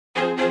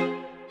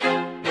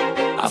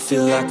I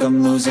feel like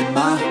I'm losing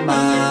my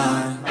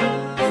mind.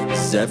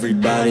 Is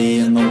everybody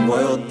in the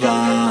world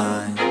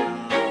blind?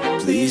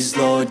 Please,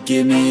 Lord,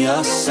 give me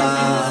a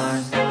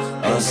sign,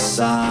 a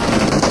sign.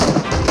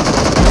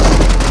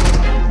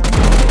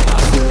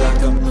 I feel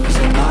like I'm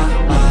losing my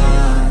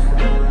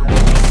mind.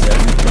 Is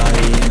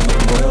everybody in the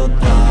world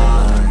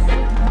blind?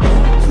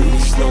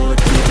 Please, Lord,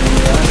 give me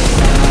a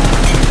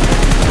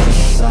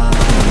sign.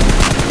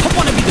 I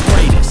wanna be the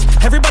greatest.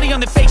 Everybody on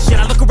the fake shit.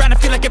 I look around and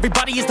feel like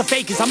everybody is the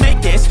fakest. I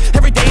make this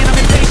every day and I'm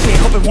impatient,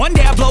 hoping one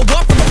day I blow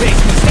up from a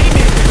basement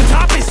statement. The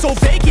top is so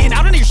vacant,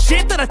 I don't hear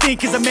shit that I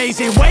think is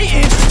amazing.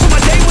 Waiting for my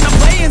day when I'm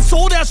playing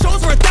sold out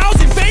shows for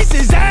 1,000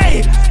 faces.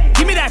 Hey,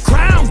 give me that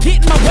crown,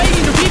 get in my way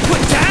and to be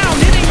put down.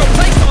 It ain't your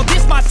place, all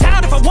this my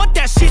town. If I want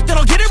that shit, then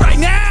I'll get it right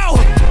now.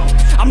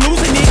 I'm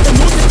losing it, the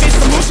losing fist,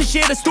 the losing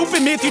shit. A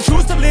stupid myth, you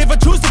choose to live or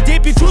choose to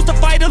dip. You choose to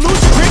fight or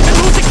lose your grip and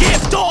lose a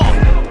gift.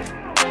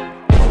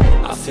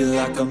 I feel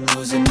like I'm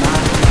losing my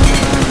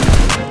mind.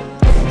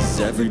 Is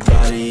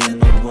everybody in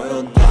the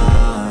world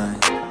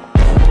blind?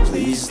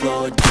 Please,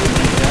 Lord, give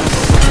me a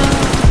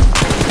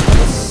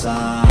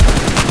sign.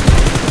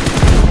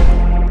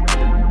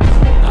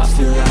 I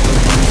feel like I'm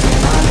losing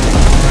my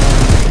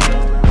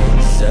mind.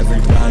 Is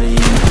everybody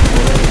in the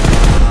world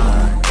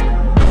blind?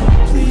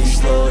 Please,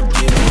 Lord,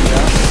 give me a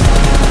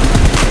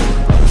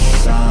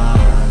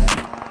sign.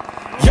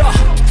 Yeah,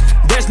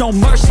 there's no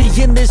mercy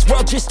in this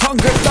world, just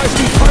hunger,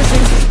 thirsty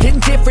persons in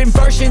different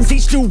versions.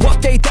 Each new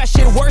update, that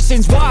shit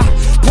worsens. Why?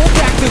 Pull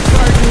back the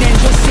curtain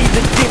and you'll see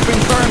the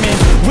different vermin.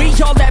 We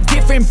all have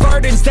different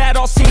burdens that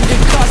all seem to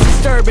cause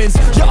disturbance.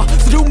 Yo,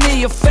 so do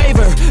me a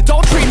favor,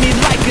 don't treat me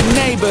like a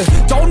neighbor.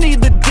 Don't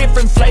need the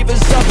different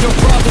flavors of your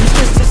problems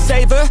just to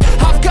savor.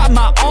 I've got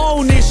my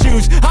own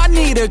issues, I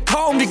need a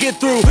comb to get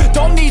through.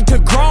 Don't need to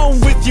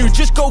groan with you,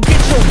 just go get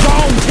your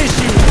own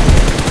tissue.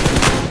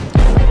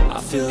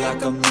 I feel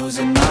like I'm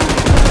losing my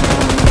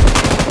mind.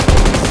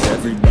 Is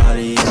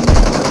everybody in the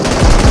world?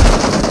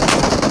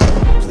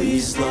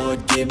 Please,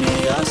 Lord, give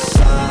me a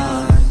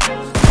sign,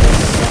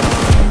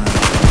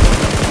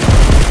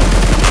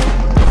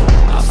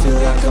 I feel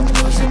like I'm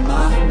losing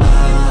my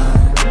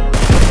mind.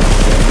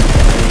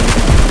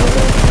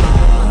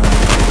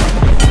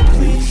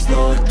 Please,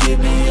 Lord, give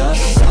me a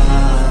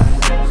sign,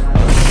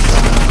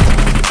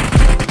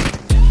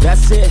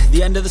 That's it,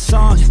 the end of the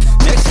song.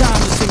 Next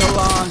time to sing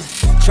along.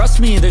 Trust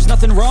me, there's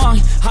nothing wrong.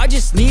 I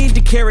just need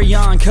to carry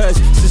on, cause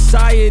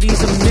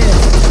society's a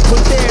myth, put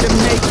there to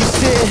make you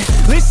sit.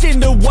 Listen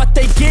to what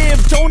they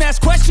give. Don't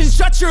ask questions,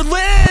 shut your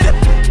lid.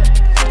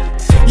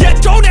 Yeah,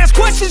 don't ask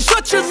questions,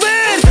 shut your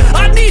lid.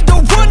 I need to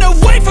run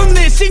away from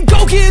this and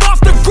go get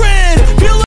off the grid. Feel